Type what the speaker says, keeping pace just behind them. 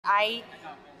I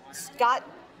got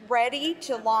ready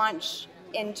to launch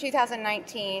in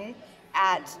 2019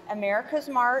 at America's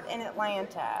Mart in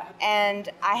Atlanta, and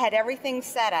I had everything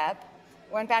set up.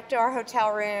 Went back to our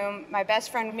hotel room. My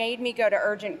best friend made me go to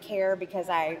urgent care because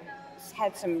I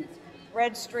had some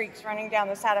red streaks running down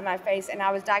the side of my face, and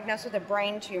I was diagnosed with a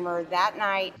brain tumor that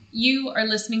night. You are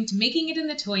listening to Making It in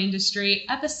the Toy Industry,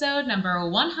 episode number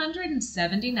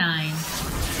 179.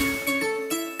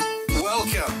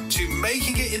 Welcome to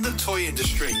Making It in the Toy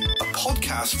Industry, a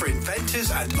podcast for inventors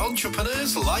and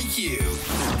entrepreneurs like you.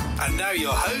 And now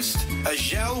your host,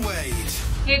 Azhelle Wade.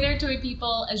 Hey there, toy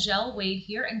people. Azhelle Wade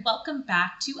here, and welcome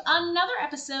back to another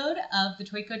episode of the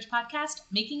Toy Coach podcast,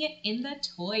 Making It in the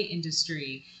Toy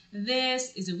Industry.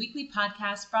 This is a weekly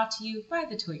podcast brought to you by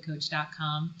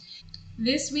thetoycoach.com.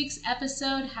 This week's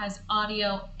episode has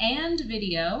audio and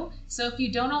video, so if you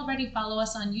don't already follow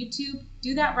us on YouTube,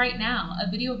 do that right now. A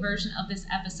video version of this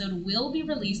episode will be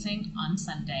releasing on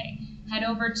Sunday. Head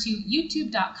over to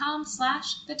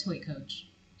youtube.com/thetoycoach.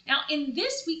 Now, in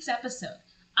this week's episode,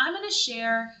 I'm going to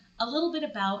share a little bit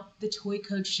about the Toy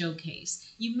Coach Showcase.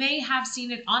 You may have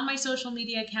seen it on my social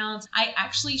media accounts. I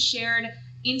actually shared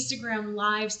Instagram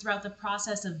lives throughout the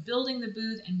process of building the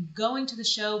booth and going to the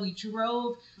show. We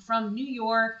drove from New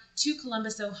York to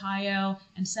Columbus, Ohio,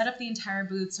 and set up the entire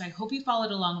booth. So I hope you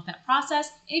followed along with that process.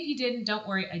 If you didn't, don't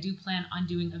worry. I do plan on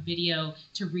doing a video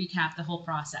to recap the whole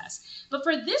process. But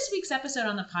for this week's episode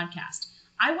on the podcast,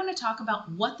 I want to talk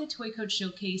about what the Toy Coach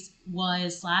Showcase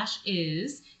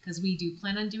was/is, because we do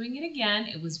plan on doing it again.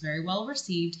 It was very well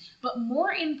received. But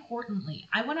more importantly,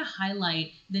 I want to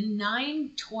highlight the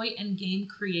 9 toy and game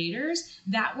creators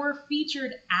that were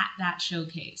featured at that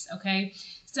showcase, okay?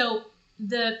 So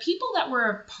the people that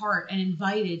were a part and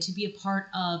invited to be a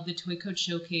part of the Toy Coach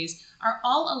Showcase are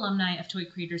all alumni of Toy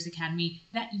Creators Academy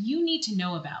that you need to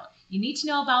know about. You need to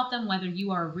know about them whether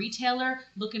you are a retailer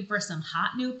looking for some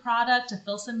hot new product to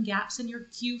fill some gaps in your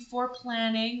Q4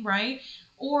 planning, right?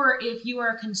 Or if you are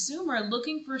a consumer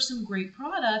looking for some great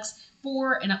products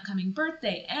for an upcoming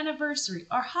birthday, anniversary,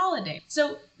 or holiday.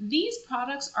 So these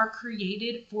products are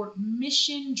created for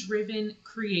mission-driven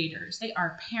creators. They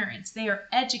are parents, they are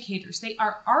educators, they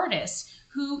are artists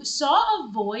who saw a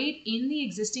void in the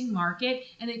existing market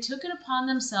and they took it upon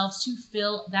themselves to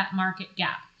fill that market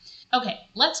gap. Okay,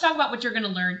 let's talk about what you're going to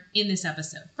learn in this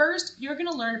episode. First, you're going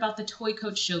to learn about the Toy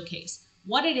Coach Showcase,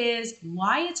 what it is,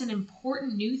 why it's an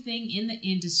important new thing in the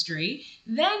industry.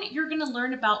 Then you're going to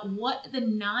learn about what the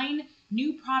 9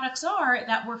 new products are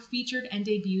that were featured and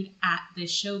debuted at this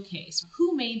showcase.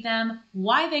 Who made them,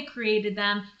 why they created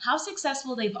them, how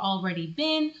successful they've already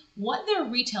been, what their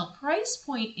retail price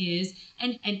point is,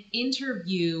 and an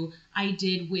interview I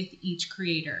did with each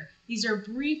creator. These are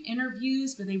brief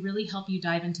interviews, but they really help you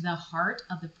dive into the heart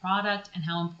of the product and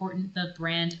how important the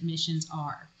brand missions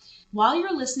are. While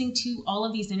you're listening to all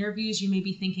of these interviews, you may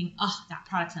be thinking, oh, that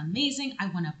product's amazing. I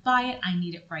want to buy it. I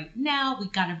need it right now. We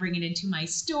got to bring it into my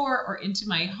store or into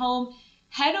my home.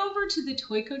 Head over to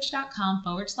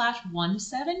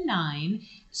thetoycoach.com/179,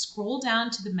 scroll down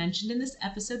to the mentioned in this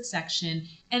episode section,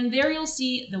 and there you'll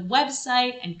see the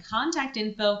website and contact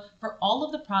info for all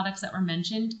of the products that were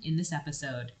mentioned in this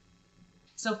episode.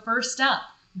 So first up,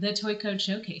 the Toy Coach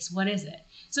Showcase. What is it?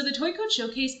 So the Toy Coach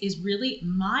Showcase is really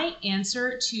my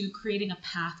answer to creating a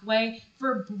pathway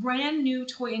for brand new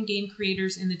toy and game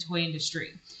creators in the toy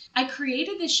industry. I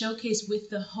created this showcase with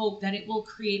the hope that it will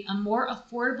create a more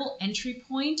affordable entry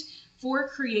point for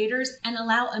creators and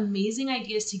allow amazing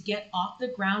ideas to get off the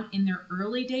ground in their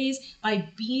early days by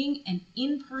being an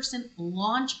in-person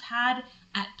launch pad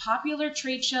at popular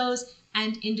trade shows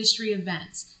and industry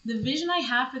events. The vision I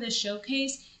have for this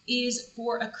showcase is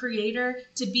for a creator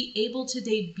to be able to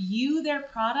debut their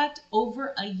product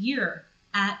over a year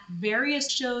at various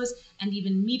shows and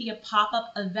even media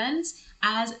pop-up events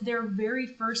as their very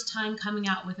first time coming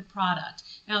out with a product.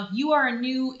 Now, if you are a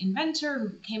new inventor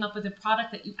who came up with a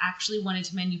product that you actually wanted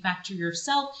to manufacture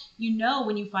yourself, you know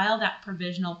when you file that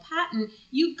provisional patent,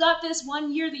 you've got this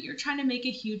 1 year that you're trying to make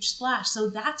a huge splash. So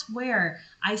that's where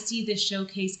I see this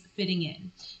showcase fitting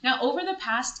in. Now, over the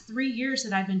past 3 years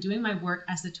that I've been doing my work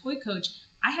as the Toy Coach,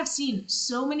 I have seen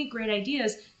so many great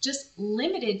ideas just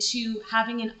limited to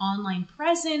having an online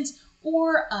presence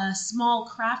or a small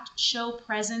craft show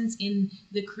presence in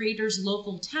the creator's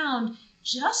local town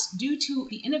just due to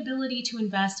the inability to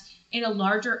invest in a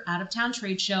larger out-of-town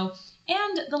trade show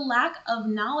and the lack of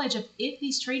knowledge of if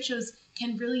these trade shows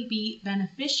can really be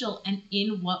beneficial, and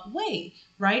in what way,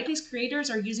 right? These creators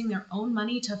are using their own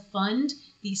money to fund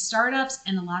these startups,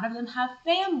 and a lot of them have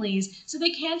families, so they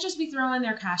can't just be throwing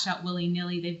their cash out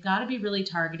willy-nilly. They've got to be really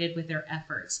targeted with their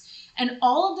efforts. And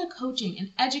all of the coaching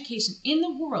and education in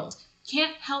the world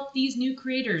can't help these new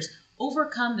creators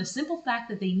overcome the simple fact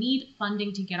that they need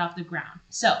funding to get off the ground.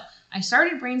 So I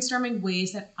started brainstorming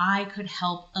ways that I could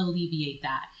help alleviate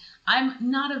that. I'm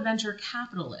not a venture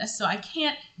capitalist, so I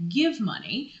can't give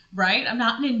money, right? I'm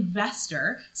not an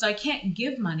investor, so I can't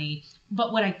give money.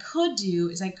 But what I could do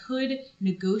is I could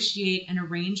negotiate and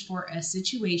arrange for a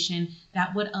situation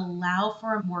that would allow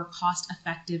for a more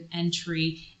cost-effective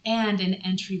entry, and an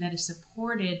entry that is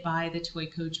supported by the Toy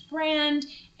Coach brand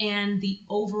and the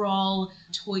overall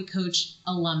Toy Coach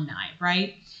alumni,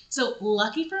 right? So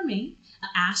lucky for me,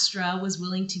 Astra was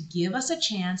willing to give us a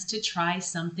chance to try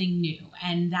something new.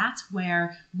 And that's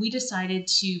where we decided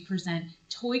to present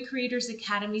Toy Creators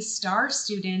Academy star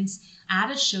students at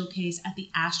a showcase at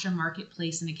the Astra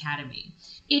Marketplace and Academy.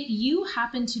 If you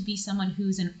happen to be someone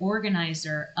who's an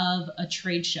organizer of a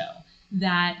trade show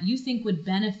that you think would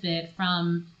benefit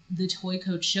from the Toy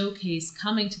Coach Showcase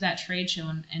coming to that trade show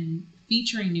and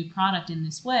featuring new product in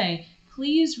this way,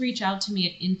 please reach out to me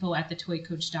at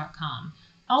info@thetoycoach.com.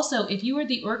 Also, if you are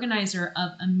the organizer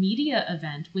of a media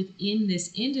event within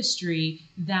this industry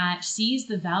that sees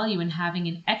the value in having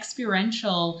an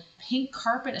experiential pink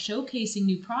carpet showcasing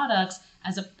new products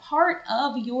as a part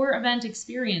of your event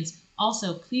experience,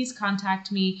 also please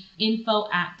contact me,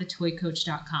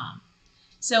 info@thetoycoach.com.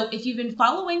 So if you've been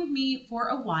following me for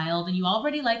a while, then you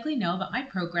already likely know about my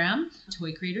program,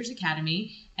 Toy Creators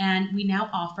Academy, and we now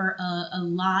offer a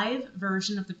live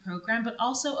version of the program, but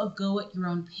also a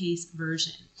go-at-your-own-pace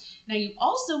version. Now, you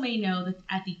also may know that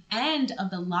at the end of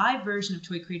the live version of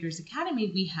Toy Creators Academy,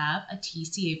 we have a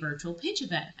TCA virtual pitch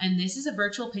event. And this is a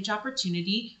virtual pitch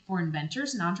opportunity for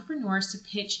inventors and entrepreneurs to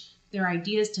pitch their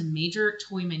ideas to major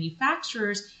toy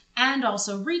manufacturers and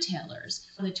also retailers.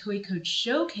 The Toy Coach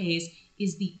Showcase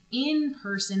is the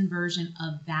in-person version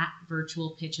of that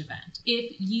virtual pitch event.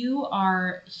 If you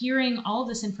are hearing all of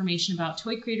this information about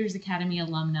Toy Creators Academy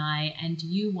alumni and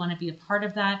you want to be a part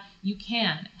of that, you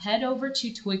can head over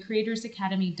to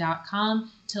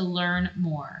toycreatorsacademy.com to learn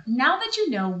more. Now that you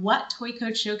know what Toy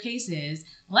Coach Showcase is,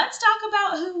 let's talk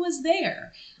about who was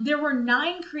there. There were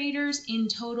 9 creators in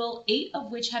total, 8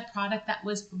 of which had product that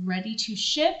was ready to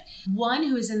ship, 1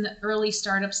 who is in the early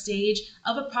startup stage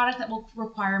of a product that will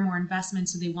require more investment,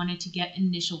 so they wanted to get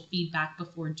initial feedback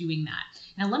before doing that.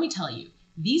 Now let me tell you,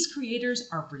 these creators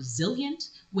are resilient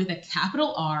with a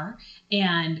capital R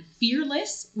and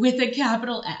fearless with a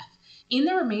capital F. In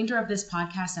the remainder of this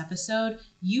podcast episode,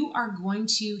 you are going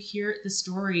to hear the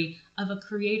story of a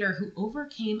creator who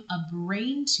overcame a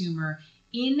brain tumor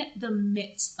in the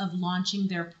midst of launching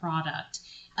their product.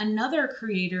 Another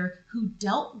creator who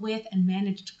dealt with and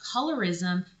managed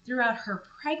colorism throughout her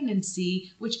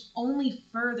pregnancy, which only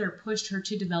further pushed her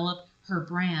to develop her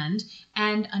brand.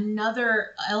 And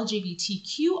another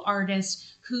LGBTQ artist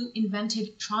who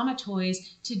invented trauma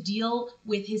toys to deal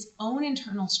with his own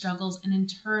internal struggles, and in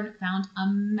turn found a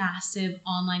massive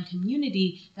online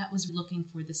community that was looking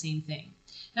for the same thing.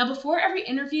 Now, before every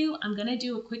interview, I'm going to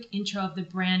do a quick intro of the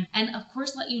brand and, of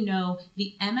course, let you know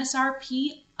the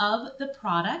MSRP of the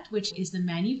product, which is the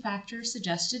manufacturer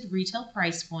suggested retail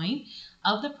price point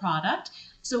of the product.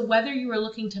 So whether you are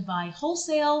looking to buy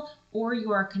wholesale or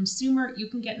you are a consumer, you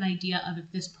can get an idea of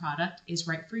if this product is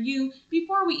right for you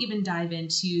before we even dive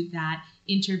into that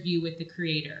interview with the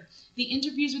creator. The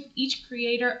interviews with each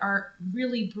creator are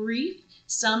really brief.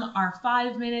 Some are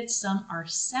 5 minutes, some are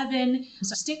 7.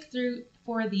 So stick through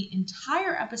for the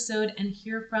entire episode and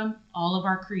hear from all of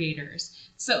our creators.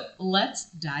 So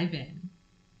let's dive in.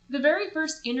 The very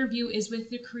first interview is with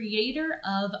the creator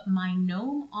of My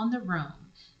Gnome on the Roam.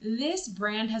 This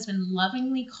brand has been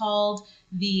lovingly called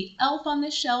the elf on the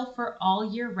shelf for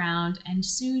all year round, and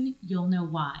soon you'll know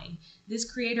why. This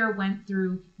creator went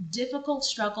through difficult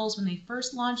struggles when they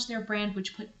first launched their brand,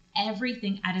 which put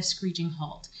everything at a screeching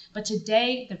halt. But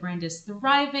today, the brand is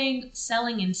thriving,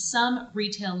 selling in some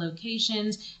retail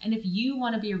locations. And if you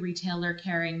want to be a retailer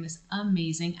carrying this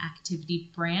amazing activity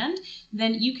brand,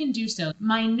 then you can do so.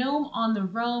 My Gnome on the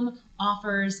Roam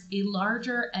offers a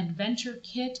larger adventure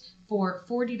kit for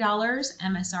 $40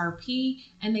 MSRP,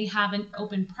 and they have an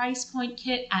open price point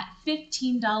kit at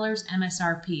 $15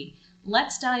 MSRP.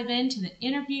 Let's dive into the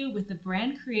interview with the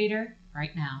brand creator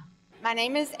right now. My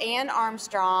name is Ann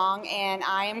Armstrong, and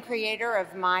I am creator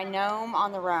of My Gnome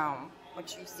on the Roam,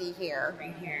 which you see here.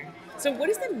 Right here. So what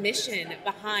is the mission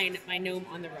behind My Gnome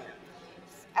on the Roam?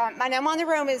 My Gnome on the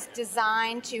Roam is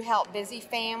designed to help busy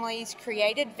families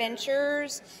create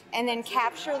adventures and then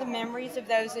capture the memories of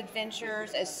those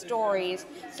adventures as stories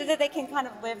so that they can kind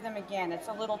of live them again. It's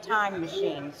a little time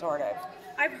machine, sort of.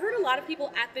 I've heard a lot of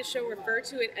people at this show refer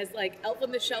to it as like Elf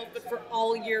on the Shelf, but for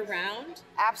all year round.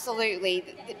 Absolutely.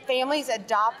 The families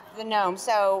adopt the gnome.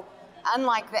 So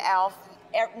unlike the elf,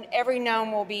 every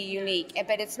gnome will be unique.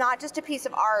 But it's not just a piece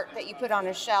of art that you put on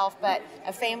a shelf, but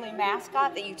a family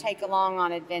mascot that you take along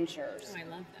on adventures. Oh, I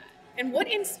love that. And what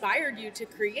inspired you to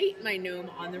create My Gnome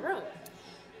on the Roam?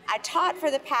 I taught for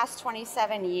the past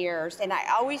 27 years, and I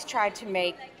always tried to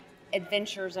make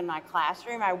adventures in my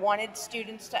classroom. I wanted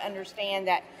students to understand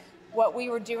that what we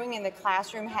were doing in the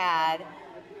classroom had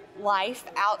life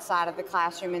outside of the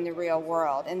classroom in the real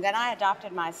world. And then I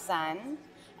adopted my son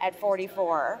at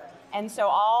 44. And so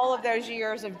all of those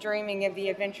years of dreaming of the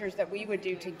adventures that we would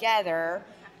do together,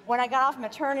 when I got off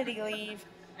maternity leave,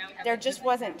 there just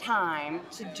wasn't time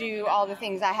to do all the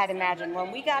things I had imagined.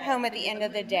 When we got home at the end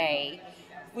of the day,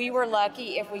 we were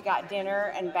lucky if we got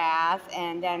dinner and bath,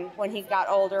 and then when he got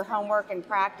older, homework and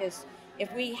practice,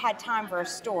 if we had time for a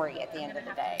story at the end of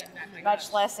the day,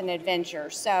 much less an adventure.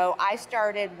 So I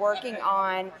started working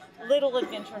on little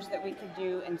adventures that we could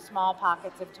do in small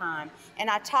pockets of time.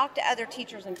 And I talked to other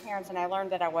teachers and parents, and I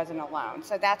learned that I wasn't alone.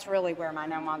 So that's really where My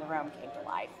Gnome on the Roam came to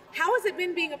life. How has it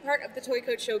been being a part of the Toy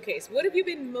Code Showcase? What have you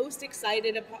been most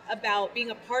excited about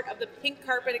being a part of the pink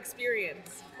carpet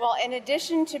experience? Well, in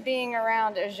addition to being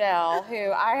around Azhelle,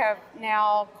 who I have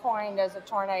now coined as a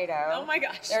tornado. Oh my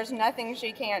gosh. There's nothing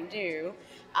she can't do.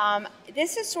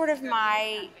 This is sort of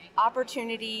my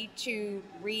opportunity to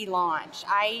relaunch.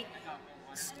 I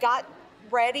got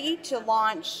ready to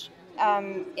launch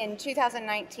in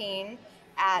 2019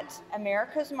 at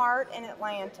America's Mart in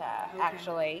Atlanta,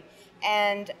 actually.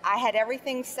 And I had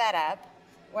everything set up.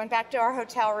 Went back to our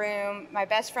hotel room. My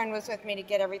best friend was with me to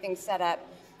get everything set up.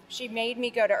 She made me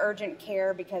go to urgent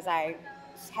care because I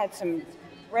had some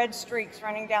red streaks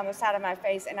running down the side of my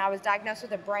face, and I was diagnosed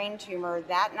with a brain tumor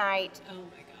that night. Oh my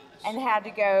gosh. And had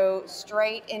to go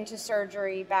straight into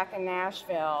surgery back in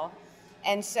Nashville.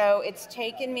 And so it's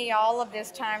taken me all of this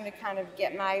time to kind of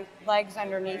get my legs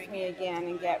underneath me again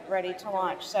and get ready to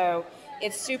launch. So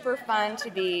it's super fun to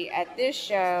be at this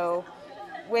show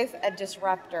with a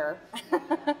disruptor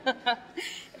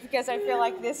because I feel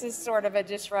like this is sort of a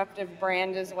disruptive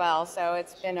brand as well. So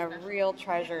it's been a real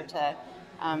treasure to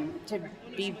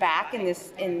be back in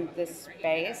this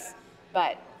space,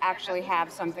 but actually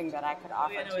have something that I could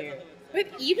offer too. But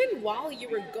even while you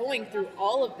were going through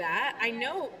all of that, I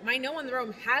know My Gnome on the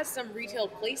Roam has some retail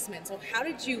placement. So how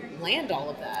did you land all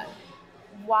of that?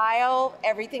 While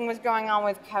everything was going on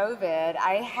with COVID,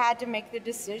 I had to make the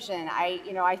decision.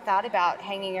 I thought about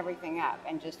hanging everything up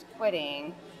and just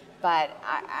quitting, but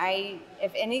I,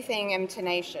 if anything, am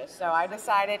tenacious. So I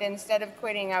decided instead of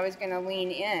quitting, I was going to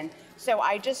lean in. So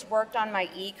I just worked on my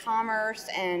e-commerce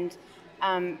and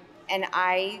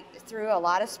I threw a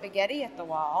lot of spaghetti at the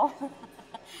wall.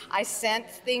 I sent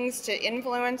things to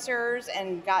influencers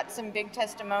and got some big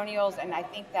testimonials, and I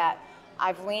think that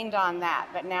I've leaned on that.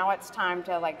 But now it's time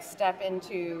to step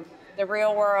into the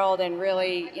real world and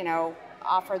really,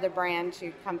 offer the brand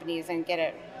to companies and get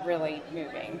it really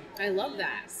moving. I love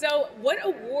that. So what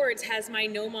awards has My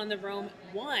Gnome on the Roam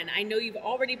won? I know you're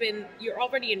already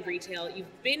in retail.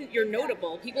 You're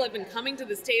notable. People have been coming to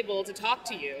this table to talk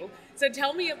to you. So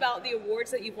tell me about the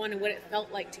awards that you've won and what it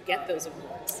felt like to get those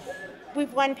awards.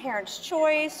 We've won Parents'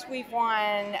 Choice. We've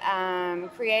won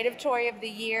Creative Toy of the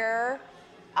Year.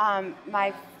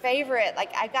 My favorite,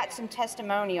 I got some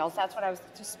testimonials. That's what I was,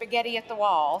 just spaghetti at the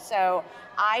wall. So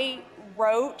I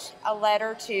wrote a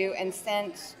letter to and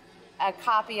sent a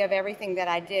copy of everything that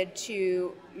I did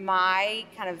to my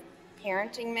kind of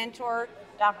parenting mentor,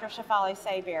 Dr. Shefali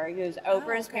Sayberry, who's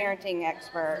Oprah's parenting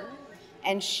expert.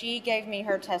 And she gave me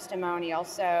her testimonial.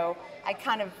 So I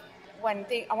kind of, when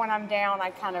I'm down,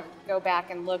 I kind of go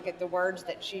back and look at the words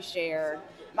that she shared.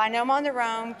 My Gnome on the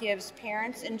Roam gives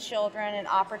parents and children an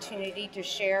opportunity to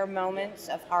share moments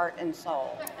of heart and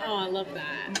soul. Oh, I love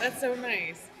that. That's so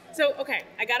nice. So, okay,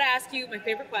 I gotta ask you my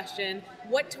favorite question.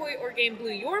 What toy or game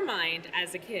blew your mind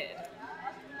as a kid?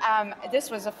 This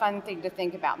was a fun thing to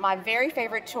think about. My very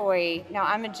favorite toy, now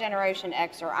I'm a Generation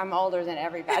Xer, I'm older than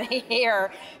everybody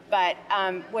here, but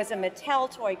was a Mattel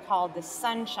toy called the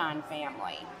Sunshine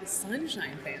Family. The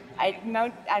Sunshine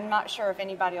Family? I'm not sure if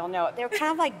anybody will know it. They were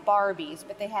kind of like Barbies,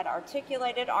 but they had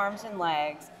articulated arms and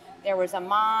legs. There was a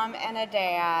mom and a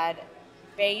dad,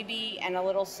 baby and a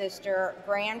little sister,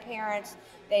 grandparents.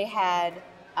 They had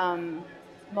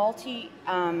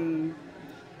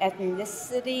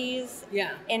ethnicities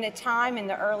Yeah. in a time in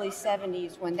the early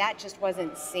 70s when that just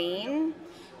wasn't seen.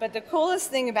 But the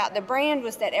coolest thing about the brand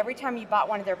was that every time you bought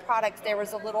one of their products, there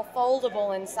was a little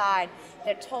foldable inside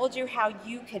that told you how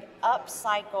you could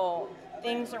upcycle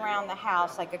things around the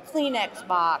house, like a Kleenex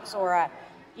box or a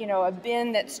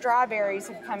bin that strawberries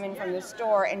have come in from the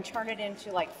store, and turn it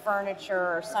into like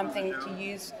furniture or something to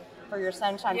use for your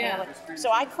sunshine family.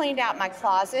 So I cleaned out my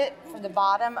closet. For the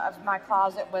bottom of my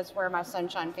closet was where my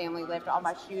sunshine family lived. All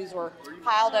my shoes were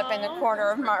piled up in the corner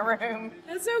of my room.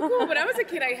 That's so cool. When I was a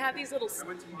kid, I had these little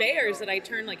bears that I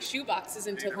turned like shoe boxes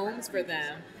into homes for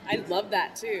them. I love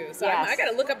that too. So Yes. I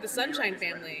got to look up the Sunshine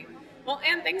Family. Well,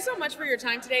 Anne, thanks so much for your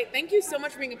time today. Thank you so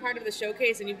much for being a part of the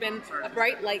showcase, and you've been a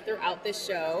bright light throughout this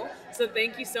show. So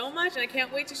thank you so much, and I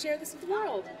can't wait to share this with the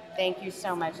world. Thank you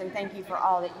so much, and thank you for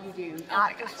all that you do.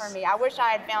 Not just for me. I wish I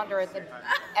had found her at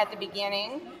the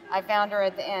beginning. I found her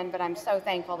at the end, but I'm so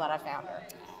thankful that I found her.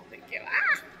 Oh, thank you.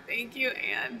 Thank you,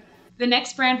 Anne. The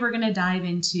next brand we're going to dive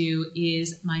into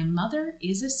is My Mother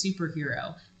is a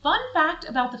Superhero. Fun fact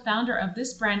about the founder of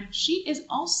this brand, she is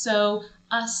also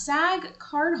a SAG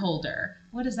card holder.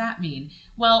 What does that mean?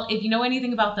 Well, if you know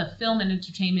anything about the film and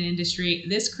entertainment industry,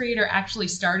 this creator actually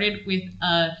started with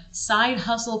a side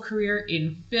hustle career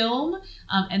in film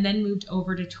and then moved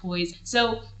over to toys.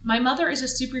 So My Mother is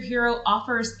a Superhero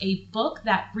offers a book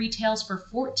that retails for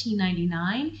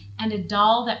 $14.99 and a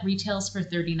doll that retails for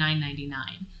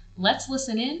 $39.99. Let's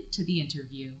listen in to the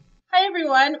interview. Hi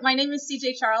everyone, my name is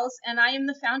CJ Charles and I am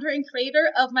the founder and creator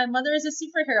of My Mother is a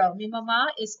Superhero. Mi mamá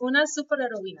es una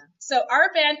superheroína. So our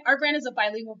brand is a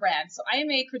bilingual brand. So I am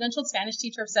a credentialed Spanish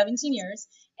teacher of 17 years.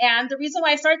 And the reason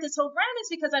why I started this whole brand is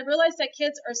because I realized that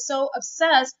kids are so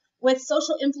obsessed with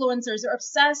social influencers. They're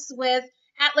obsessed with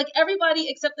like everybody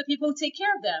except the people who take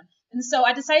care of them. And so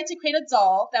I decided to create a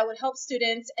doll that would help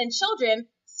students and children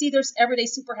see their everyday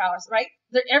superpowers, right?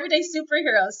 Their everyday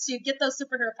superheroes to get those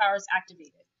superhero powers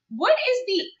activated. What is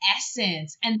the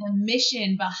essence and the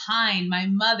mission behind My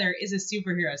Mother is a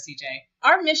Superhero, CJ?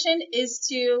 Our mission is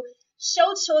to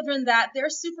show children that their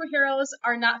superheroes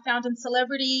are not found in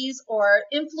celebrities or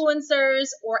influencers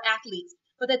or athletes,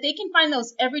 but that they can find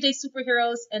those everyday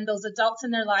superheroes and those adults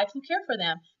in their life who care for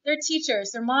them. Their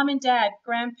teachers, their mom and dad,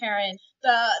 grandparent,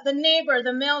 the neighbor,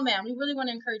 the mailman. We really want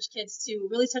to encourage kids to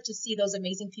really start to see those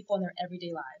amazing people in their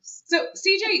everyday lives. So,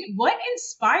 CJ, what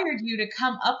inspired you to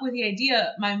come up with the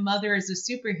idea, My Mother is a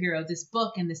Superhero, this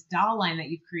book and this doll line that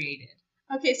you've created?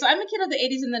 Okay, so I'm a kid of the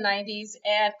 80s and the 90s,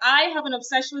 and I have an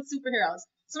obsession with superheroes.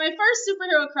 So my first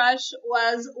superhero crush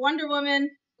was Wonder Woman,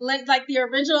 like the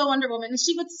original Wonder Woman, and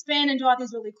she would spin and do all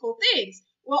these really cool things.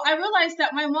 Well, I realized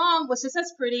that my mom was just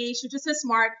as pretty, she was just as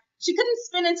smart. She couldn't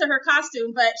spin into her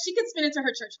costume, but she could spin into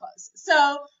her church clothes.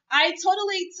 So I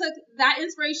totally took that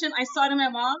inspiration I saw in my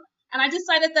mom, and I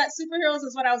decided that superheroes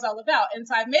is what I was all about. And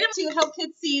so I made it to help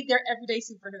kids see their everyday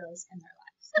superheroes in their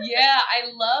lives. Yeah,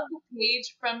 I love the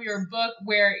page from your book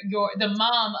where the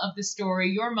mom of the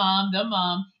story, your mom, the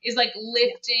mom, is like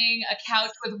lifting a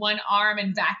couch with one arm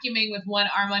and vacuuming with one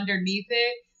arm underneath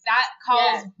it. That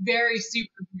calls very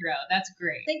superhero. That's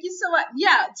great. Thank you so much.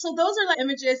 Yeah, so those are like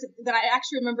images that I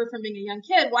actually remember from being a young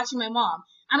kid watching my mom.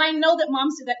 And I know that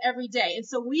moms do that every day. And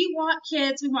so we want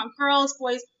kids, we want girls,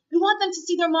 boys, we want them to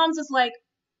see their moms as like,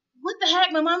 what the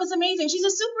heck? My mom is amazing. She's a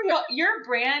superhero. Well, your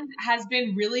brand has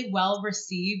been really well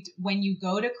received when you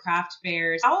go to craft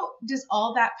fairs. How does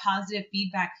all that positive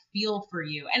feedback feel for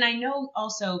you? And I know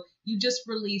also you just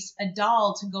released a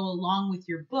doll to go along with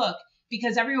your book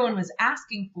because everyone was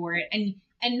asking for it. And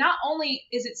not only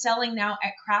is it selling now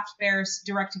at craft fairs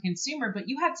direct to consumer, but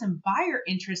you had some buyer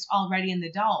interest already in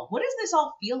the doll. What does this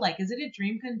all feel like? Is it a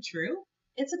dream come true?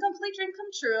 It's a complete dream come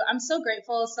true. I'm so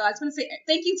grateful. So I just want to say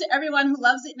thank you to everyone who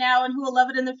loves it now and who will love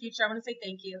it in the future. I want to say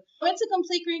thank you. It's a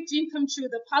complete dream come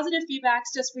true. The positive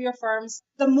feedbacks just reaffirms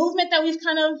the movement that we've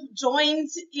kind of joined,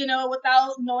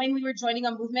 without knowing we were joining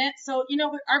a movement. So,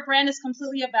 our brand is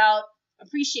completely about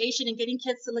appreciation and getting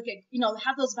kids to look at,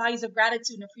 have those values of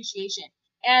gratitude and appreciation.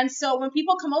 And so when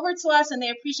people come over to us and they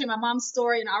appreciate my mom's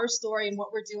story and our story and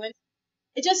what we're doing,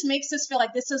 it just makes us feel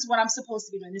like this is what I'm supposed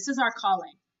to be doing. This is our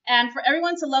calling. And for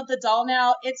everyone to love the doll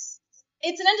now, it's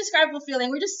an indescribable feeling.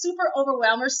 We're just super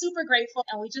overwhelmed. We're super grateful.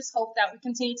 And we just hope that we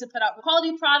continue to put out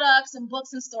quality products and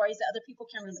books and stories that other people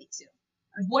can relate to.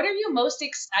 What are you most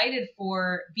excited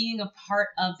for being a part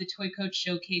of the Toy Coach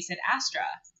Showcase at Astra?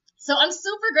 So I'm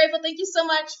super grateful. Thank you so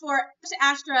much to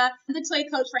Astra and the Toy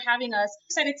Coach for having us.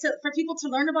 Excited for people to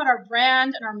learn about our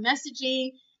brand and our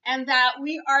messaging, and that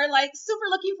we are super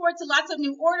looking forward to lots of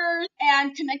new orders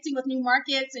and connecting with new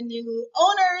markets and new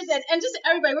owners and just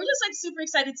everybody. We're just super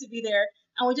excited to be there.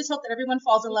 And we just hope that everyone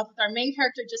falls in love with our main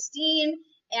character, Justine,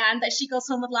 and that she goes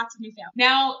home with lots of new family.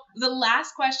 Now, the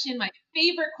last question, my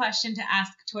favorite question to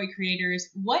ask toy creators,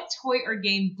 what toy or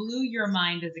game blew your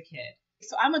mind as a kid?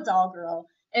 So I'm a doll girl.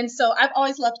 And so I've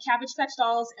always loved Cabbage Patch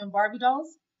dolls and Barbie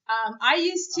dolls. I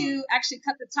used to actually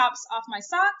cut the tops off my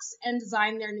socks and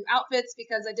design their new outfits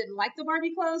because I didn't like the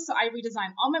Barbie clothes. So I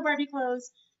redesigned all my Barbie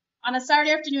clothes. On a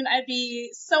Saturday afternoon, I'd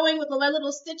be sewing with a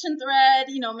little stitch and thread,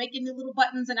 making new little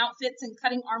buttons and outfits and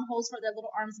cutting armholes for their little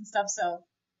arms and stuff. So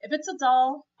if it's a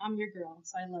doll, I'm your girl.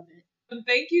 So I love it.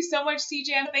 Thank you so much,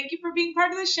 CJ. Thank you for being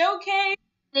part of the showcase.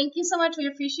 Thank you so much. We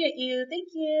appreciate you. Thank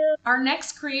you. Our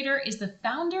next creator is the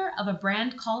founder of a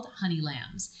brand called Honey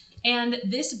Lambs. And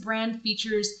this brand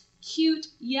features cute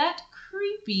yet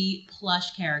creepy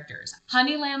plush characters.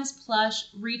 Honey Lambs plush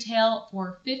retail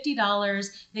for $50.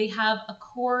 They have a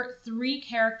core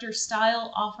 3-character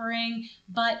style offering,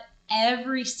 but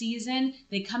every season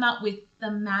they come out with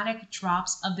thematic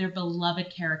drops of their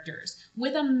beloved characters.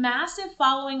 With a massive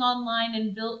following online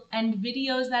and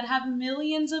videos that have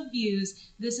millions of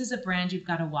views, this is a brand you've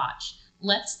got to watch.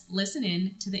 Let's listen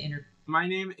in to the interview. My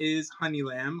name is Honey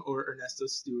Lamb, or Ernesto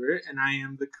Stewart, and I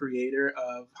am the creator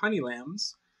of Honey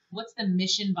Lambs. What's the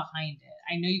mission behind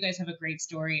it? I know you guys have a great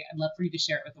story. I'd love for you to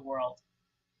share it with the world.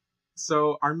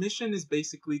 So our mission is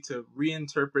basically to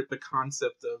reinterpret the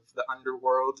concept of the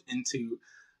underworld into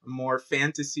a more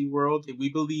fantasy world. We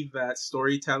believe that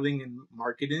storytelling and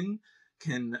marketing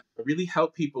can really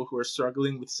help people who are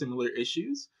struggling with similar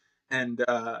issues, and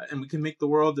we can make the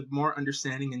world a more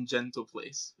understanding and gentle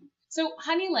place. So,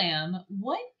 Honey Lamb,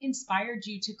 what inspired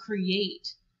you to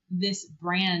create this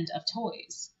brand of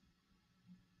toys?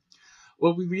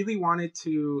 Well, we really wanted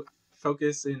to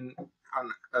focus on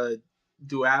a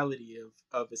duality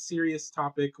of a serious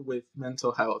topic with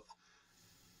mental health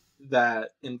that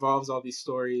involves all these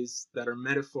stories that are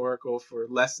metaphorical for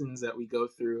lessons that we go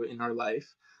through in our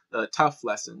life, tough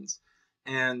lessons,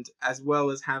 and as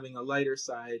well as having a lighter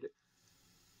side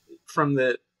from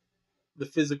the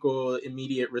physical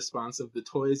immediate response of the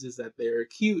toys is that they're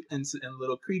cute and a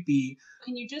little creepy.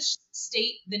 Can you just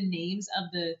state the names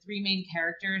of the 3 main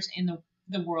characters in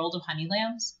the world of Honey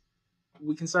Lambs?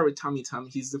 We can start with Tummy Tum.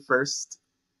 He's the first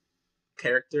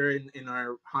character in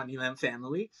our Honey Lamb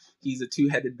family. He's a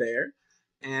 2-headed bear.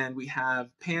 And we have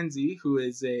Pansy, who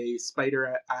is a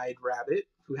spider-eyed rabbit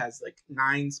who has like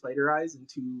 9 spider eyes and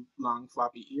 2 long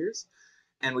floppy ears.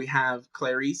 And we have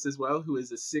Clarice as well, who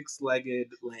is a 6-legged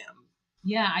lamb.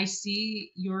 Yeah, I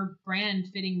see your brand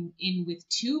fitting in with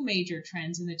 2 major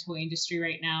trends in the toy industry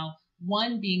right now.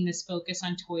 One being this focus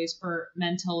on toys for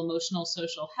mental, emotional,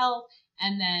 social health,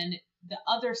 and then the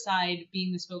other side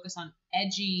being this focus on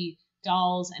edgy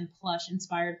dolls and plush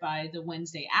inspired by the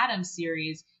Wednesday Addams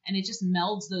series, and it just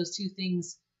melds those 2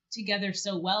 things together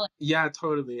so well. Yeah,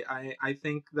 totally. I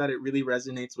think that it really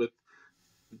resonates with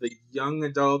the young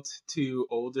adult to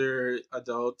older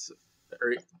adult,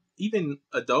 or even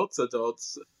adults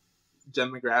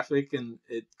demographic, and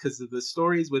it because the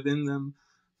stories within them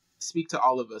speak to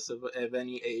all of us of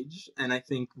any age. And I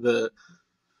think the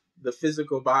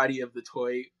physical body of the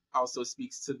toy also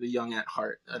speaks to the young at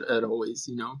heart at always,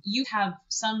 You have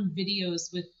some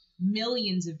videos with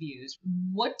millions of views.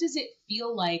 What does it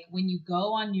feel like when you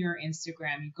go on your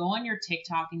Instagram, you go on your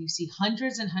TikTok, and you see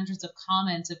hundreds and hundreds of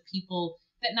comments of people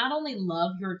that not only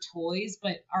love your toys,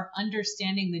 but are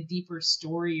understanding the deeper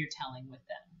story you're telling with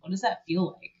them? What does that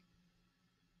feel like?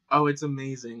 Oh, it's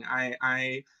amazing.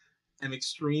 I am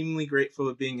extremely grateful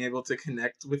of being able to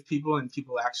connect with people and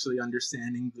people actually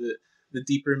understanding the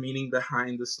deeper meaning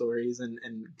behind the stories and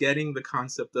getting the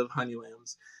concept of Honey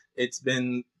Lambs. It's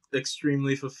been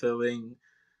extremely fulfilling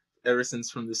ever since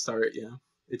from the start. Yeah,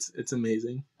 it's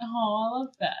amazing. Oh, I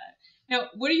love that. Now,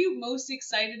 what are you most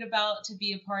excited about to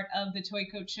be a part of the Toy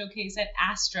Coach Showcase at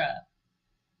Astra?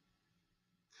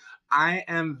 I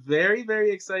am very,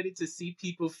 very excited to see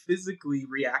people physically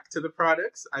react to the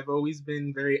products. I've always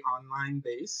been very online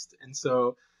based, and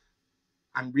so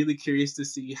I'm really curious to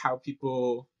see how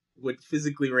people would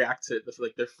physically react to it,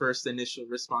 like their first initial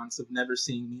response of never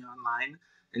seeing me online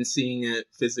and seeing it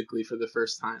physically for the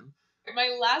first time.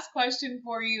 My last question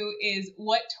for you is,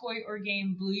 what toy or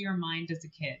game blew your mind as a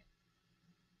kid?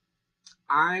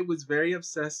 I was very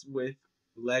obsessed with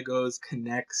Legos,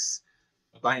 Connects,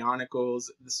 Bionicles,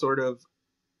 the sort of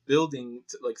building,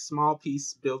 like small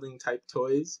piece building type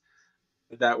toys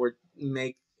that would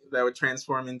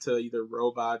transform into either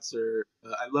robots or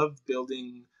I loved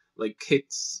building like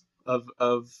kits of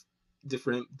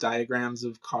different diagrams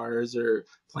of cars or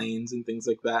planes and things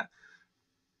like that.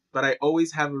 But I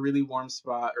always have a really warm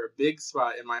spot or a big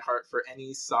spot in my heart for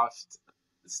any soft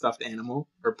stuffed animal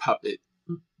or puppet.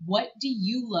 What do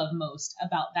you love most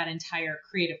about that entire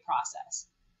creative process?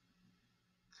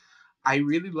 I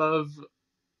really love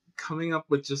coming up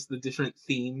with just the different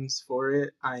themes for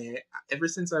it. Ever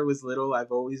since I was little,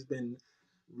 I've always been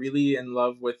really in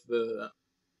love with the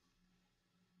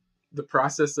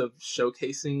process of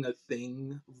showcasing a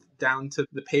thing down to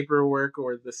the paperwork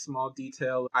or the small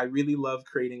detail. I really love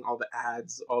creating all the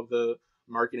ads, all the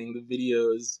marketing, the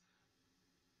videos,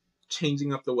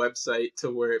 changing up the website to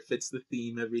where it fits the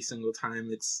theme every single time.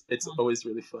 It's always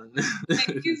really fun.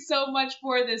 Thank you so much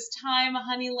for this time,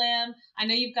 Honey Lamb. I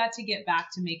know you've got to get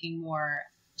back to making more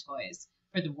toys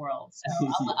for the world, so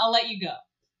I'll let you go.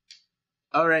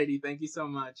 Alrighty, thank you so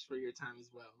much for your time as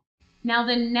well. Now,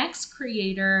 the next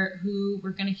creator who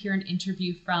we're going to hear an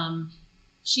interview from,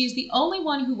 she's the only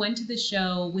one who went to the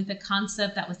show with a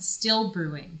concept that was still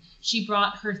brewing. She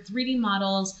brought her 3D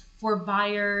models for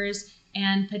buyers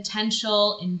and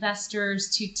potential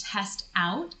investors to test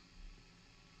out.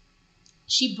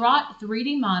 She brought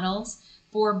 3D models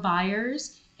for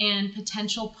buyers and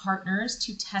potential partners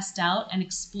to test out and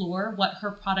explore what her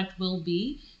product will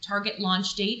be. Target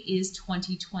launch date is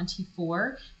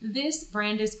 2024. This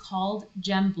brand is called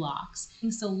Gem Blocks.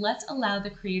 And so let's allow the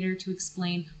creator to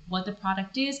explain what the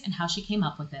product is and how she came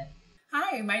up with it.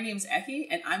 Hi, my name's Eki,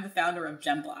 and I'm the founder of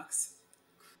Gem Blocks.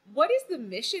 What is the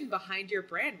mission behind your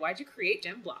brand? Why'd you create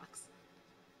Gem Blocks?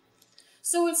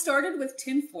 So it started with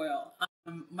tinfoil.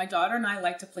 My daughter and I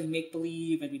like to play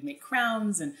make-believe, and we'd make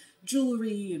crowns and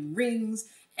jewelry and rings.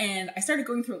 And I started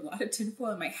going through a lot of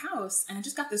tinfoil in my house, and I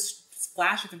just got this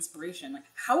splash of inspiration. Like,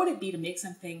 how would it be to make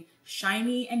something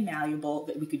shiny and malleable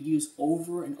that we could use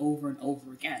over and over and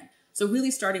over again? So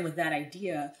really starting with that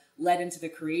idea led into the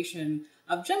creation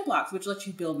of Gem Blocks, which lets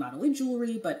you build not only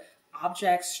jewelry, but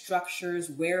objects, structures,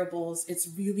 wearables. It's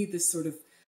really this sort of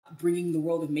bringing the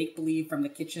world of make-believe from the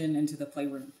kitchen into the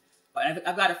playroom.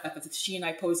 I've got she and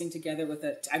I posing together with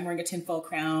I'm wearing a tinfoil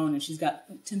crown and she's got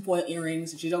tinfoil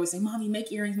earrings, and she'd always say, "Mommy,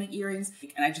 make earrings, make earrings."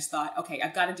 And I just thought, okay,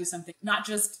 I've got to do something not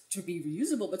just to be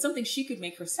reusable, but something she could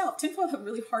make herself. Tinfoil have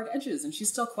really hard edges and she's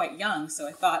still quite young. So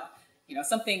I thought,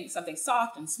 something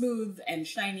soft and smooth and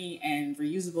shiny and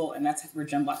reusable. And that's where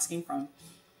Gem Blocks came from.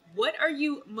 What are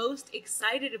you most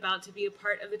excited about to be a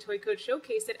part of the Toy Code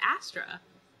Showcase at Astra?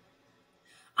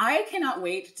 I cannot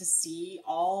wait to see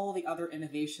all the other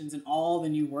innovations and all the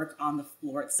new work on the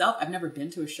floor itself. I've never been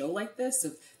to a show like this,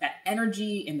 so that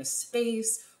energy in the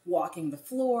space, walking the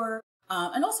floor,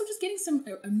 and also just getting some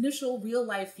initial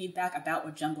real-life feedback about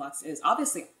what Gem Blocks is.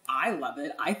 Obviously, I love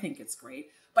it. I think it's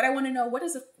great. But I want to know, what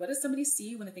does somebody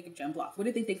see when they think of Gem Blocks? What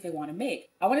do they think they want to make?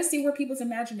 I want to see where people's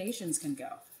imaginations can go.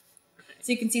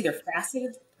 So you can see they're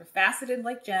faceted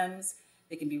like gems.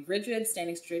 They can be rigid,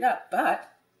 standing straight up,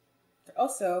 but they're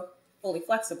also fully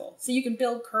flexible. So you can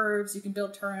build curves, you can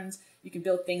build turns, you can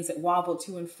build things that wobble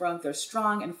to and from. They're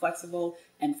strong and flexible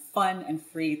and fun and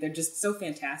free. They're just so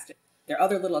fantastic. There are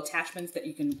other little attachments that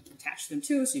you can attach them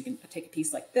to. So you can take a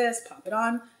piece like this, pop it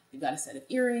on. You've got a set of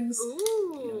earrings.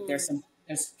 Ooh. There's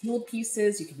jeweled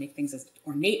pieces. You can make things as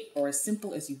ornate or as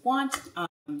simple as you want.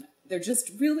 They're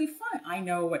just really fun. I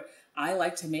know what I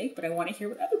like to make, but I want to hear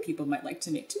what other people might like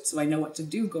to make too, so I know what to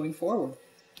do going forward.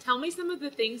 Tell me some of the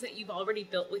things that you've already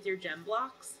built with your Gem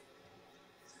Blocks.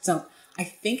 So I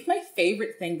think my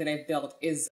favorite thing that I've built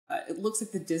is, it looks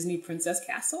like the Disney Princess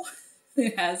Castle.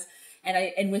 It has,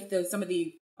 and with some of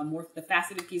the the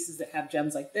faceted pieces that have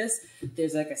gems like this,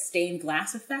 there's like a stained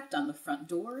glass effect on the front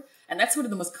door. And that's sort of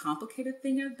the most complicated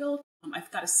thing I've built.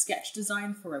 I've got a sketch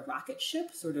design for a rocket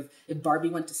ship, sort of if Barbie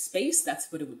went to space,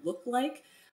 that's what it would look like.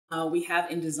 We have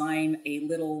in design a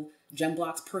little Gem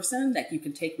Blocks person that you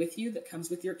can take with you that comes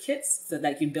with your kits, so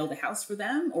that you can build a house for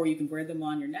them, or you can wear them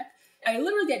on your neck. I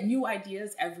literally get new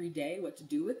ideas every day what to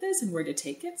do with this and where to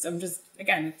take it. So I'm just,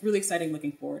 again, it's really exciting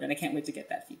looking forward, and I can't wait to get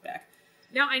that feedback.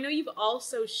 Now, I know you've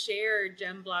also shared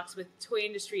Gem Blocks with toy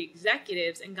industry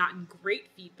executives and gotten great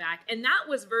feedback, and that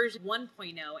was version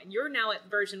 1.0, and you're now at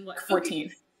version what? 14.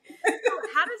 So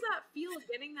how does that feel,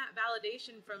 getting that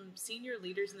validation from senior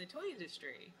leaders in the toy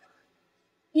industry?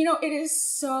 It is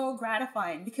so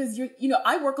gratifying because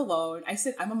I work alone.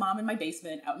 I'm a mom in my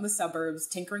basement out in the suburbs,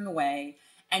 tinkering away.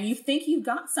 And you think you've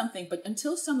got something, but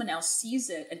until someone else sees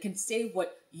it and can say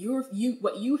what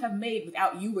you have made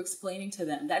without you explaining to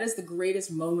them, that is the greatest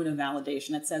moment of validation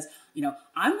that says,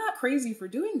 I'm not crazy for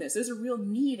doing this. There's a real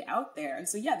need out there. And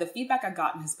so, yeah, the feedback I've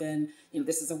gotten has been,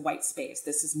 this is a white space.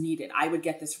 This is needed. I would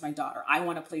get this for my daughter. I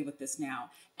want to play with this now.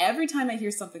 Every time I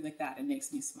hear something like that, it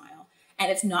makes me smile.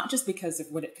 And it's not just because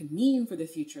of what it could mean for the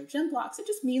future of gem blocks. It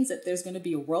just means that there's going to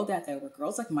be a world out there where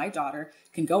girls like my daughter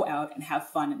can go out and have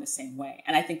fun in the same way.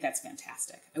 And I think that's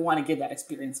fantastic. I want to give that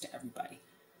experience to everybody.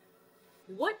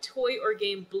 What toy or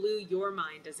game blew your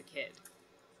mind as a kid?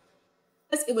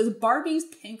 It was Barbie's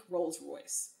pink Rolls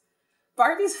Royce.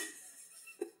 Barbie's...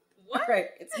 What? Right,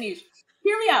 it's niche.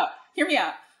 Hear me out.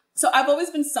 So I've always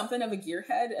been something of a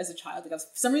gearhead as a child. Like, for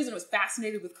some reason I was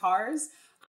fascinated with cars.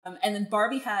 And then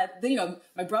Barbie had,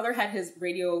 my brother had his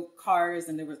radio cars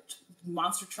and there were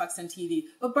monster trucks on TV.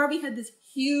 But Barbie had this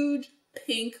huge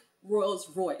pink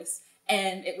Rolls Royce.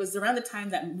 And it was around the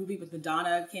time that movie with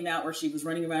Madonna came out where she was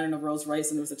running around in a Rolls Royce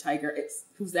and there was a tiger.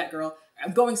 Who's that girl?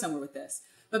 I'm going somewhere with this.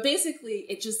 But basically,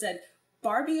 it just said,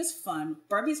 Barbie is fun,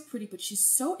 Barbie is pretty, but she's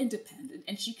so independent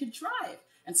and she could drive.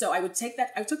 And so I took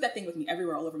that thing with me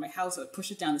everywhere, all over my house. I would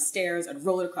push it down the stairs, I'd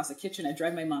roll it across the kitchen, I'd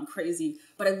drive my mom crazy,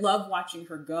 but I love watching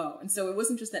her go. And so it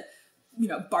wasn't just that,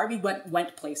 Barbie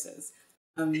went places.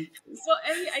 Well,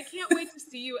 Eddie, I can't wait to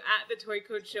see you at the Toy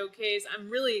Code Showcase. I'm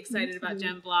really excited about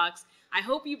gem blocks. I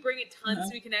hope you bring a ton so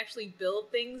we can actually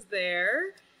build things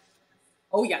there.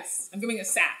 Oh yes, I'm giving a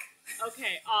sack.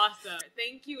 Okay, awesome.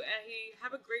 Thank you, Ehi.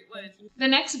 Have a great one. The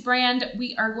next brand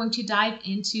we are going to dive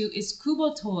into is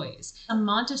Kubo Toys, a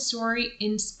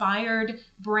Montessori-inspired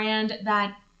brand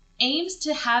that aims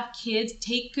to have kids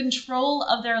take control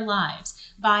of their lives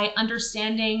by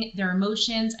understanding their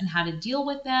emotions and how to deal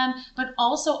with them, but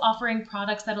also offering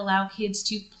products that allow kids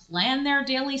to plan their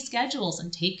daily schedules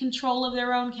and take control of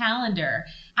their own calendar.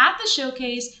 At the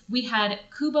showcase, we had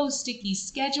Kubo Sticky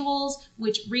Schedules,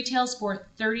 which retails for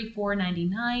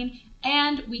 $34.99,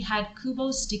 and we had Kubo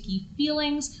Sticky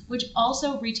Feelings, which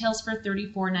also retails for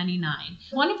 $34.99.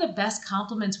 One of the best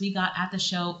compliments we got at the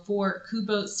show for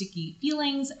Kubo Sticky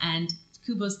Feelings and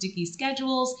Kubo Sticky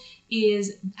Schedules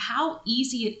is how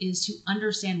easy it is to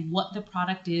understand what the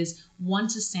product is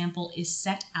once a sample is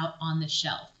set out on the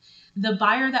shelf. The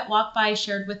buyer that walked by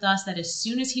shared with us that as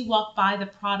soon as he walked by the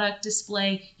product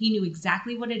display, he knew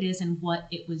exactly what it is and what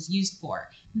it was used for.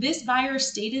 This buyer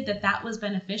stated that that was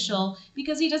beneficial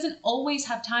because he doesn't always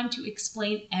have time to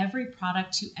explain every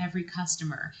product to every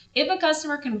customer. If a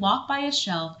customer can walk by a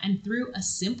shelf and through a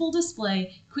simple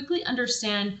display quickly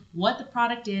understand what the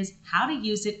product is, how to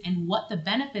use it, and what the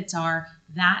benefits are,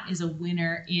 that is a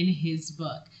winner in his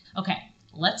book. Okay,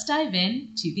 let's dive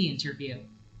into the interview.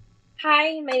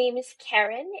 Hi, my name is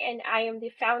Karen, and I am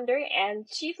the founder and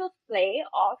chief of play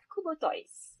of Kubo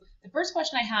Toys. The first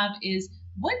question I have is,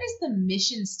 what is the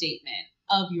mission statement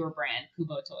of your brand,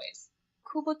 Kubo Toys?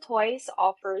 Kubo Toys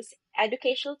offers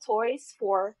educational toys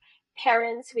for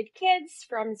parents with kids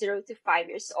from 0 to 5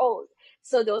 years old.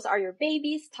 So those are your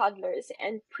babies, toddlers,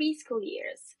 and preschool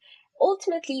years.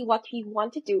 Ultimately, what we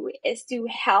want to do is to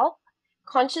help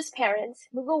conscious parents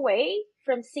move away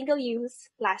from single-use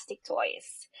plastic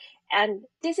toys. And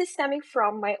this is stemming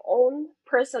from my own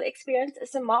personal experience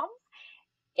as a mom.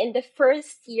 In the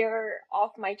first year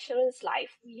of my children's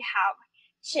life, we have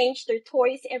changed their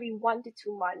toys every 1 to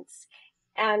 2 months.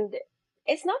 And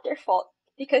it's not their fault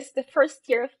because the first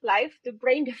year of life, the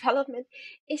brain development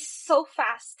is so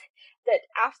fast that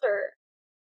after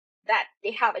that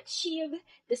they have achieved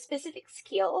the specific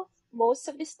skill most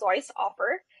of these toys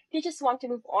offer, they just want to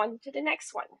move on to the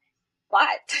next one.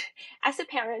 But as a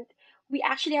parent, we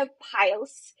actually have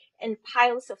piles and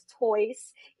piles of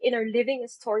toys in our living and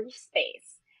storage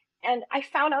space. And I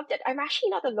found out that I'm actually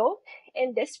not alone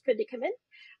in this predicament.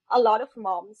 A lot of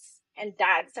moms and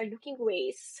dads are looking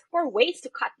for ways to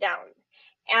cut down.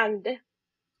 And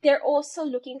they're also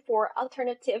looking for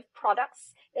alternative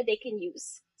products that they can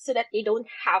use so that they don't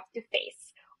have to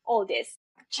face all these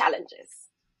challenges.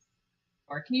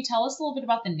 Or can you tell us a little bit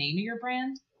about the name of your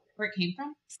brand, where it came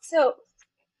from?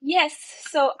 Yes,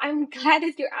 so I'm glad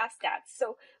that you asked that.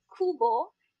 So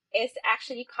Kubo is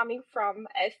actually coming from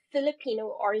a Filipino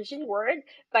origin word,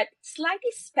 but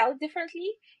slightly spelled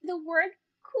differently. The word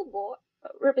Kubo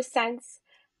represents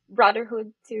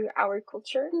brotherhood to our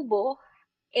culture. Kubo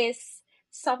is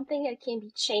something that can be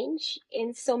changed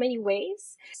in so many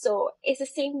ways. So it's the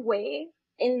same way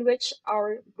in which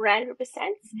our brand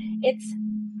represents. It's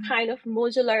kind of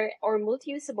modular or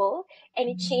multi-usable, and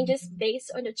it changes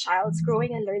based on the child's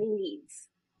growing and learning needs.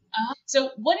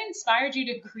 So what inspired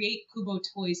you to create Kubo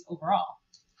Toys overall?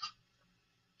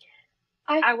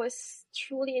 I was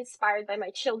truly inspired by my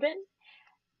children.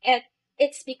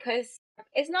 It's because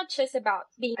it's not just about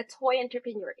being a toy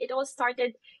entrepreneur. It all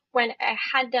started when I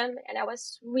had them and I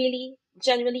was really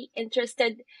genuinely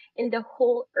interested in the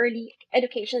whole early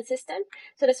education system.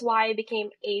 So that's why I became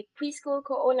a preschool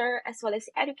co-owner as well as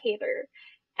educator.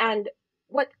 And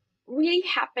what really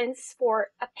happens for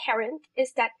a parent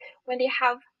is that when they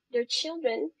have their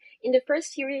children in the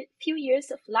first few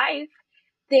years of life,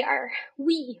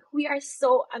 we are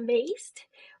so amazed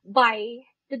by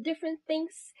the different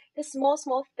things, the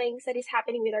small things that is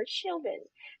happening with our children.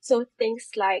 So things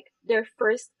like their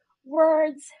first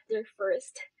words, their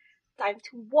first time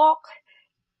to walk,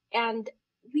 and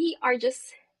we are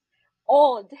just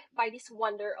awed by this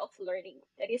wonder of learning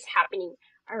that is happening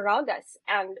around us.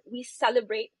 And we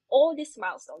celebrate all these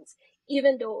milestones,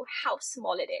 even though how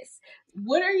small it is.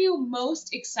 What are you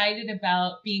most excited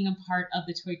about being a part of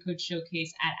the Toy Code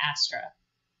Showcase at Astra?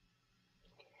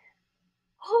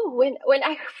 Oh, when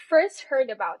I first heard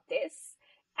about this,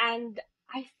 and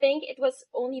I think it was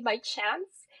only by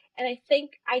chance, and I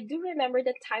think I do remember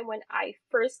the time when I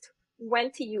first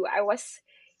went to you, I was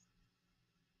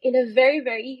in a very,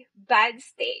 very bad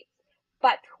state.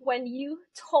 But when you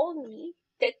told me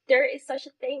that there is such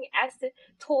a thing as the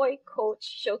Toy Coach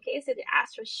Showcase at the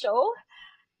Astra Show,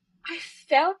 I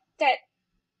felt that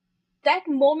that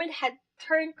moment had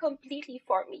turned completely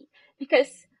for me,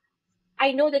 because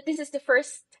I know that this is the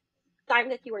first time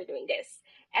that you were doing this.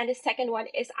 And the second one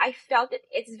is I felt that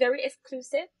it's very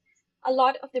exclusive. A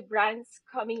lot of the brands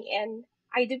coming in,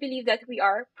 I do believe that we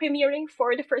are premiering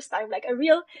for the first time, like a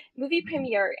real movie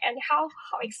premiere. And how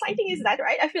exciting is that,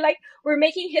 right? I feel like we're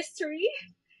making history,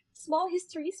 small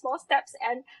steps.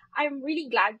 And I'm really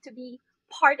glad to be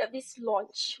part of this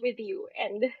launch with you.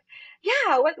 And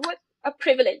yeah, what a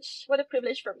privilege. What a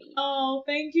privilege for me. Oh,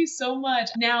 thank you so much.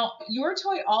 Now, your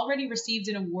toy already received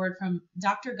an award from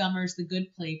Dr. Gummer's The Good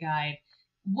Play Guide.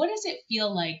 What does it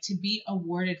feel like to be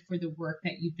awarded for the work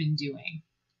that you've been doing?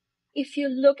 If you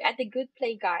look at the Good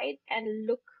Play Guide and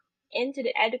look into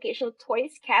the educational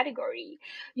toys category,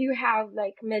 you have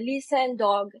like Melissa and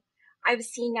Dog. I've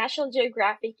seen National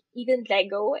Geographic, even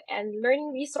Lego and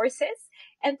learning resources.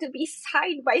 And to be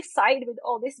side by side with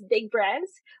all these big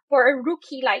brands for a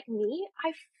rookie like me,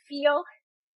 I feel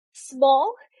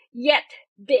small yet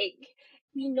big.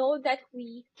 We know that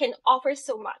we can offer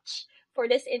so much for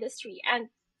this industry, and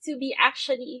to be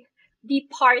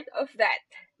part of that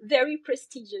very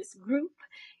prestigious group,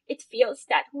 it feels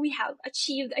that we have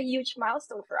achieved a huge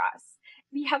milestone for us.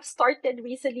 We have started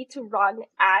recently to run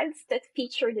ads that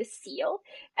feature the seal,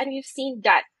 and we've seen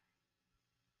that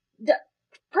the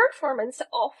performance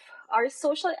of our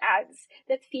social ads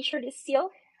that feature the seal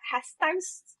has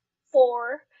times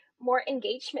 4 more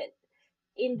engagement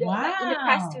in the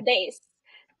past 2 days,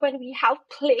 when we have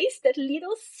placed that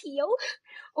little seal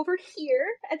over here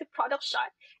at the product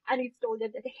shot, and we've told them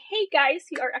that, hey guys,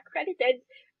 we are accredited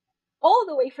all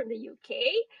the way from the UK.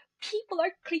 People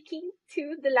are clicking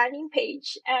to the landing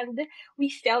page, and we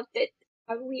felt that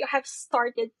we have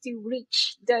started to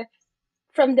reach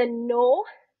from the no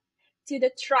to the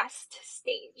trust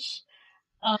stage.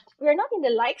 We're not in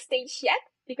the like stage yet,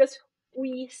 because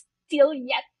we still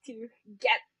yet to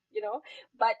get,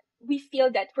 but we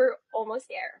feel that we're almost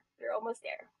there. We're almost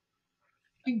there.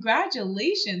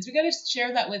 Congratulations. We got to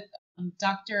share that with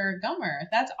Dr. Gummer.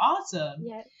 That's awesome.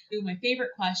 Yes. My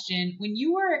favorite question, when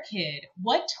you were a kid,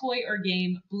 what toy or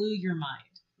game blew your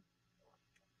mind?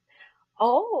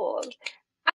 Oh,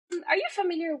 are you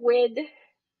familiar with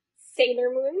Sailor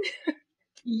Moon?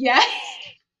 Yes.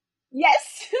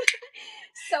 Yes.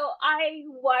 So I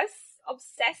was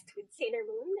obsessed with Sailor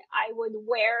Moon. I would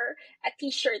wear a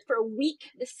t-shirt for a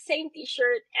week, the same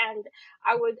t-shirt, and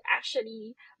I would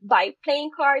actually buy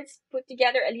playing cards, put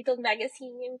together a little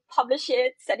magazine, publish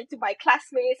it, send it to my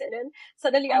classmates, and then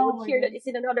suddenly I would hear that it's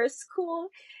in another school.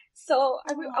 So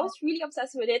I was really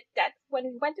obsessed with it, that when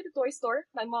we went to the toy store,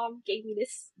 my mom gave me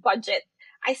this budget.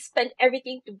 I spent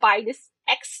everything to buy this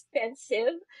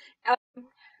expensive.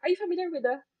 Are you familiar with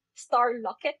the Star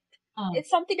Locket?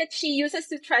 It's something that she uses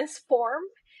to transform.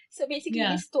 So basically,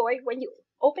 this toy, when you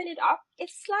open it up,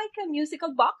 it's like a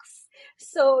musical box.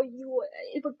 So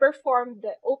it would perform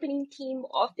the opening theme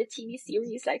of the TV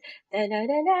series, like na na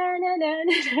na na na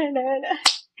na na na.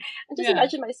 I just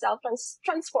imagine myself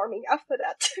transforming after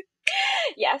that.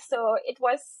 So it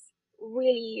was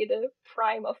really the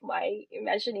prime of my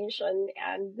imagination,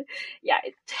 and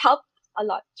it helped a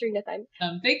lot during the time.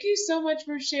 Thank you so much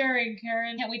for sharing,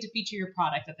 Karen. Can't wait to feature your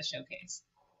product at the showcase.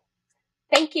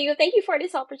 Thank you. Thank you for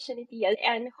this opportunity,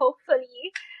 and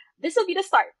hopefully this will be the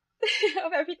start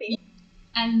of everything.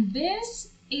 And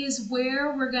this is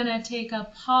where we're going to take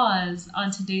a pause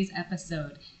on today's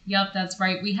episode. Yep, that's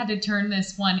right. We had to turn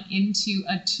this one into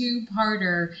a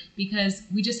two-parter because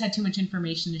we just had too much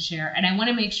information to share. And I want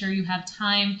to make sure you have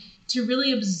time to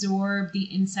really absorb the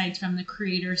insights from the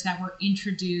creators that were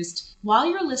introduced. While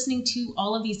you're listening to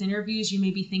all of these interviews, you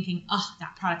may be thinking, oh,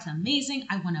 that product's amazing.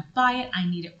 I want to buy it. I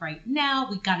need it right now.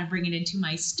 We got to bring it into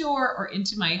my store or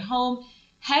into my home.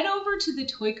 Head over to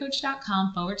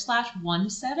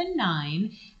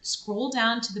thetoycoach.com/179, scroll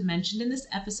down to the mentioned in this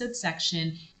episode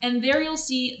section, and there you'll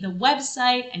see the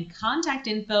website and contact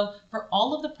info for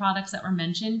all of the products that were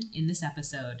mentioned in this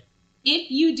episode.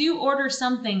 If you do order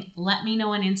something, let me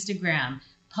know on Instagram.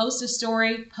 Post a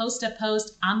story, post a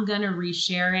post. I'm going to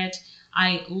reshare it.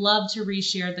 I love to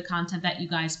reshare the content that you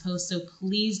guys post, so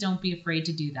please don't be afraid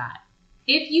to do that.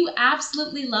 If you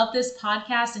absolutely love this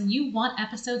podcast and you want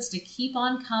episodes to keep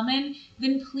on coming,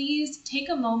 then please take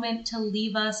a moment to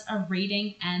leave us a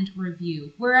rating and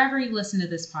review wherever you listen to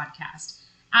this podcast.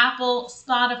 Apple,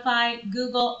 Spotify,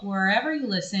 Google, wherever you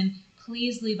listen,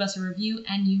 please leave us a review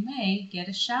and you may get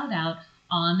a shout out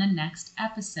on the next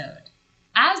episode.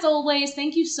 As always,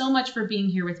 thank you so much for being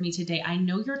here with me today. I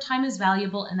know your time is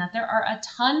valuable and that there are a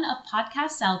ton of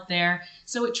podcasts out there,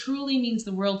 so it truly means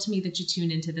the world to me that you tune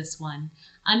into this one.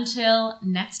 Until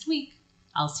next week,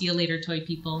 I'll see you later, toy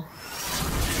people.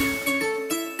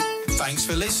 Thanks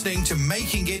for listening to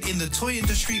Making It in the Toy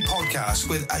Industry podcast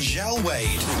with Azhelle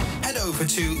Wade. Head over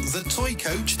to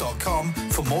thetoycoach.com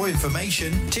for more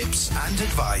information, tips, and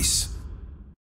advice.